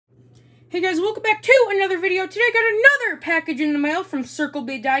Hey guys, welcome back to another video. Today I got another package in the mail from Circle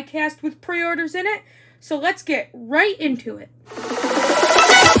B Diecast with pre-orders in it. So let's get right into it.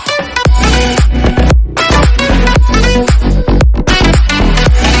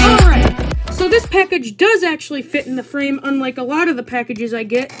 Alright, so this package does actually fit in the frame, unlike a lot of the packages I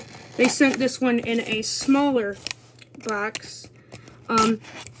get. They sent this one in a smaller box.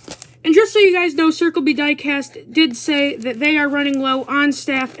 And just so you guys know, Circle B Diecast did say that they are running low on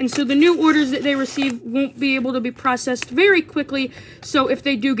staff, and so the new orders that they receive won't be able to be processed very quickly. So if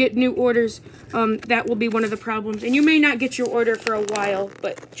they do get new orders, that will be one of the problems. And you may not get your order for a while,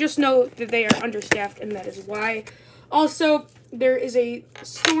 but just know that they are understaffed, and that is why. Also, there is a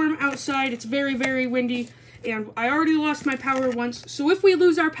storm outside. It's very, very windy, and I already lost my power once. So if we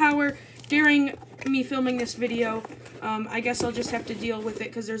lose our power during me filming this video, I guess I'll just have to deal with it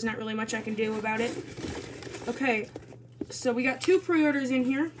because there's not really much I can do about it. Okay, so we got two pre-orders in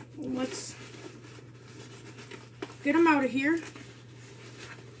here. Let's get them out of here.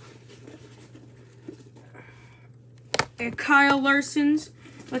 And Kyle Larson's.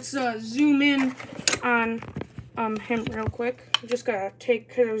 Let's zoom in on him real quick. I just gotta take,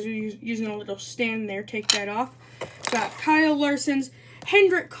 because I was using a little stand there, take that off. Got Kyle Larson's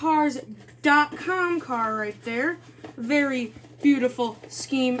HendrickCars.com car right there. Very beautiful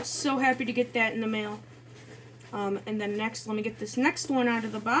scheme. So happy to get that in the mail. And then next, let me get this next one out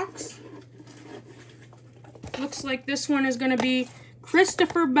of the box. Looks like this one is going to be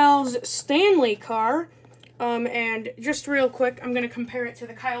Christopher Bell's Stanley car. And just real quick, I'm going to compare it to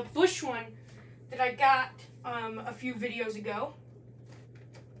the Kyle Busch one that I got a few videos ago.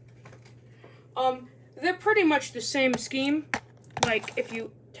 They're pretty much the same scheme. Like, if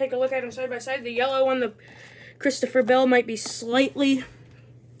you take a look at them side by side, the yellow one, the Christopher Bell, might be slightly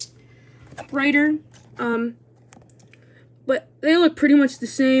brighter, but they look pretty much the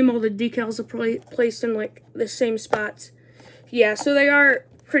same. All the decals are placed in like the same spots. Yeah, so they are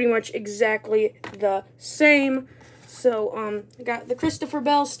pretty much exactly the same. So I got the Christopher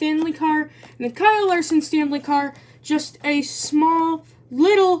Bell Stanley car and the Kyle Larson Stanley car. Just a small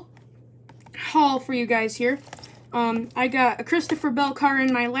little haul for you guys here. I got a Christopher Bell car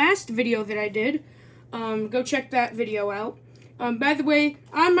in my last video that I did. Go check that video out. By the way,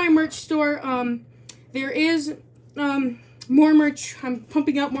 on my merch store, there is more merch. I'm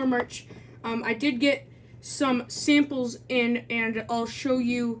pumping out more merch. I did get some samples in, and I'll show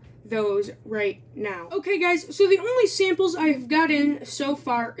you those right now. Okay, guys, so the only samples I've got in so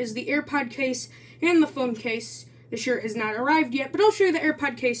far is the AirPod case and the phone case. The shirt has not arrived yet, but I'll show you the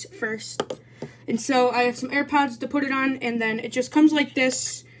AirPod case first. And so I have some AirPods to put it on, and then it just comes like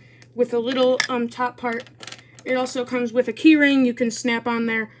this with a little top part. It also comes with a key ring you can snap on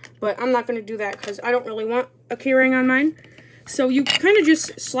there, but I'm not going to do that because I don't really want a key ring on mine. So you kind of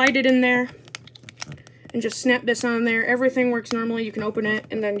just slide it in there and just snap this on there. Everything works normally. You can open it,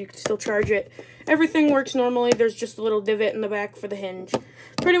 and then you can still charge it. Everything works normally. There's just a little divot in the back for the hinge.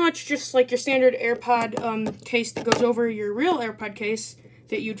 Pretty much just like your standard AirPod case that goes over your real AirPod case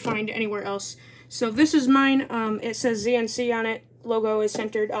that you'd find anywhere else. So this is mine. It says ZNC on it. Logo is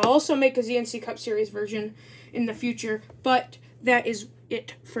centered. I'll also make a ZNC Cup Series version in the future, but that is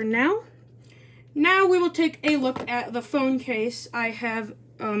it for now. Now we will take a look at the phone case. I have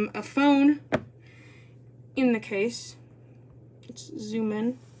a phone in the case. Let's zoom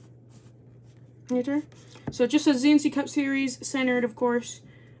in. Later. So it just says ZNC Cup Series, centered, of course.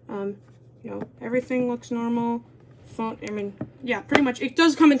 You know, everything looks normal. Phone, I mean, yeah, pretty much. It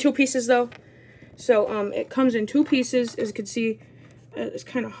does come in two pieces, though. So, it comes in two pieces, as you can see. It's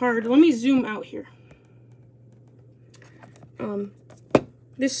kind of hard. Let me zoom out here.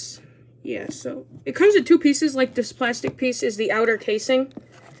 So it comes in two pieces. Like, this plastic piece is the outer casing.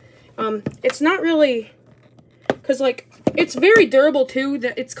 It's not really, because, like, it's very durable, too.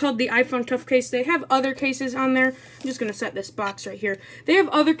 That it's called the iPhone Tough Case. They have other cases on there. I'm just going to set this box right here. They have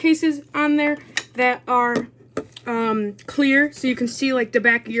other cases on there that are clear, so you can see, like, the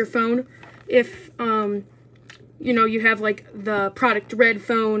back of your phone. If, you know, you have, like, the product red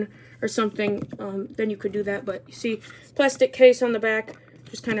phone or something, then you could do that. But, you see, plastic case on the back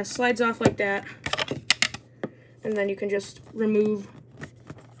just kind of slides off like that. And then you can just remove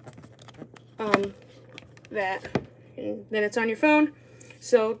that. And then it's on your phone.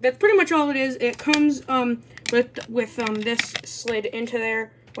 So, that's pretty much all it is. It comes with this slid into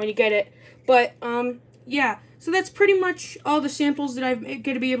there when you get it. But, yeah. So that's pretty much all the samples that I'm going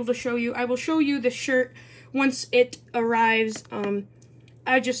to be able to show you. I will show you the shirt once it arrives.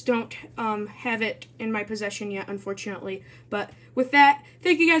 I just don't have it in my possession yet, unfortunately. But with that,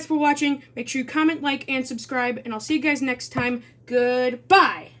 thank you guys for watching. Make sure you comment, like, and subscribe. And I'll see you guys next time.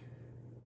 Goodbye!